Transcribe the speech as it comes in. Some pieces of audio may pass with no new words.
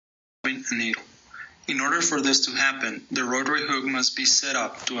turning a needle. In order for this to happen, the rotary hook must be set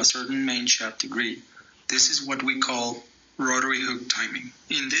up to a certain main shaft degree. This is what we call rotary hook timing.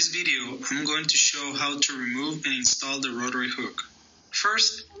 In this video, I'm going to show how to remove and install the rotary hook.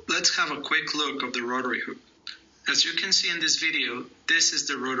 First, let's have a quick look of the rotary hook. As you can see in this video, this is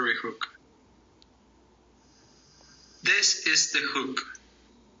the rotary hook. This is the hook.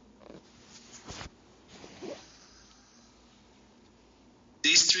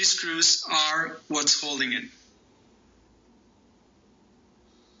 These 3 screws are what's holding it.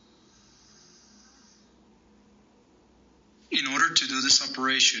 In order to do this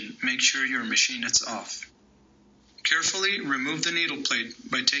operation, make sure your machine is off. Carefully remove the needle plate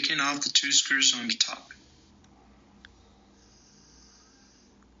by taking off the 2 screws on the top.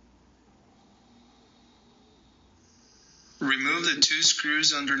 Remove the 2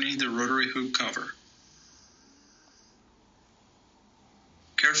 screws underneath the rotary hook cover.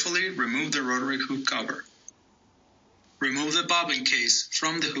 Carefully remove the rotary hook cover. Remove the bobbin case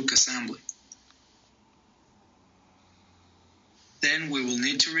from the hook assembly. Then we will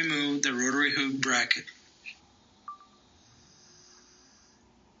need to remove the rotary hook bracket.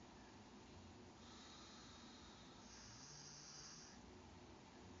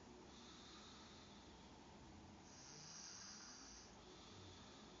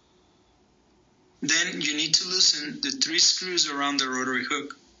 Then you need to loosen the 3 screws around the rotary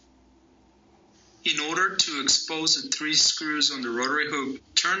hook. In order to expose the 3 screws on the rotary hook,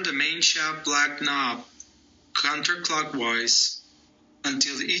 turn the main shaft black knob counterclockwise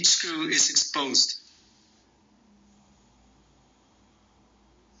until each screw is exposed.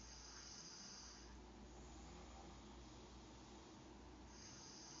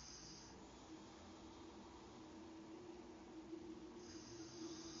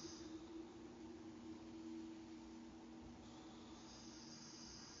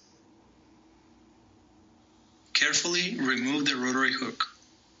 Carefully remove the rotary hook.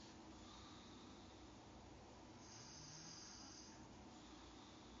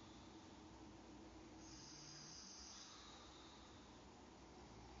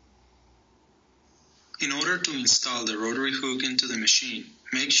 In order to install the rotary hook into the machine,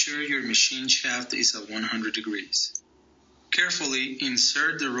 make sure your machine shaft is at 100 degrees. Carefully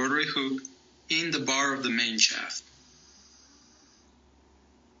insert the rotary hook in the bar of the main shaft.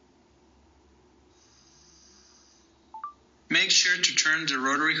 Make sure to turn the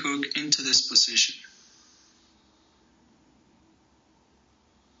rotary hook into this position.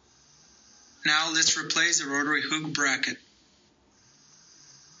 Now let's replace the rotary hook bracket.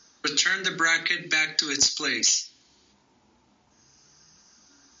 Return the bracket back to its place.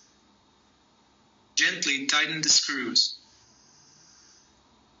 Gently tighten the screws.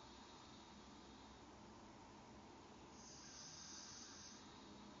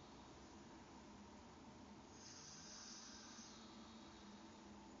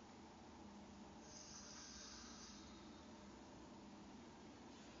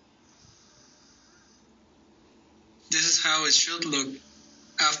 This is how it should look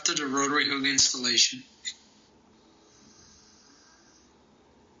after the rotary hook installation.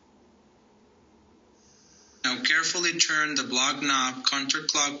 Now carefully turn the block knob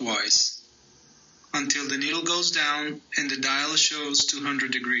counterclockwise until the needle goes down and the dial shows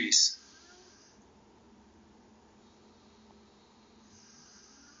 200 degrees.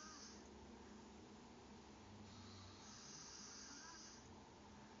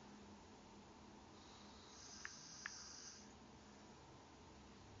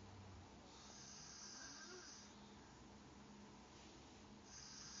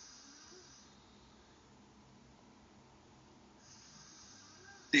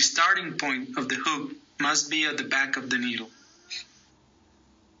 The starting point of the hook must be at the back of the needle.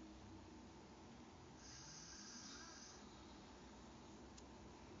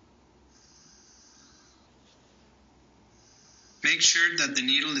 Make sure that the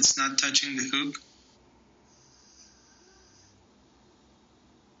needle is not touching the hook.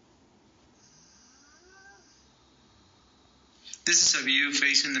 This is a view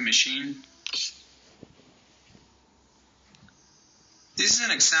facing the machine. This is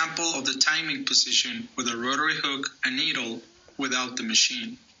an example of the timing position with a rotary hook and needle without the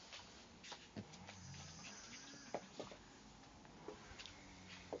machine.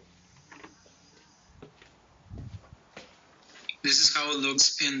 This is how it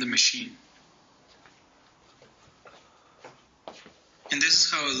looks in the machine. And this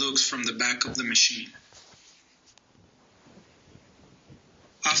is how it looks from the back of the machine.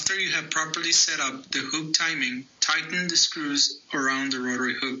 After you have properly set up the hook timing, tighten the screws around the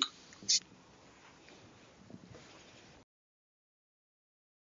rotary hook.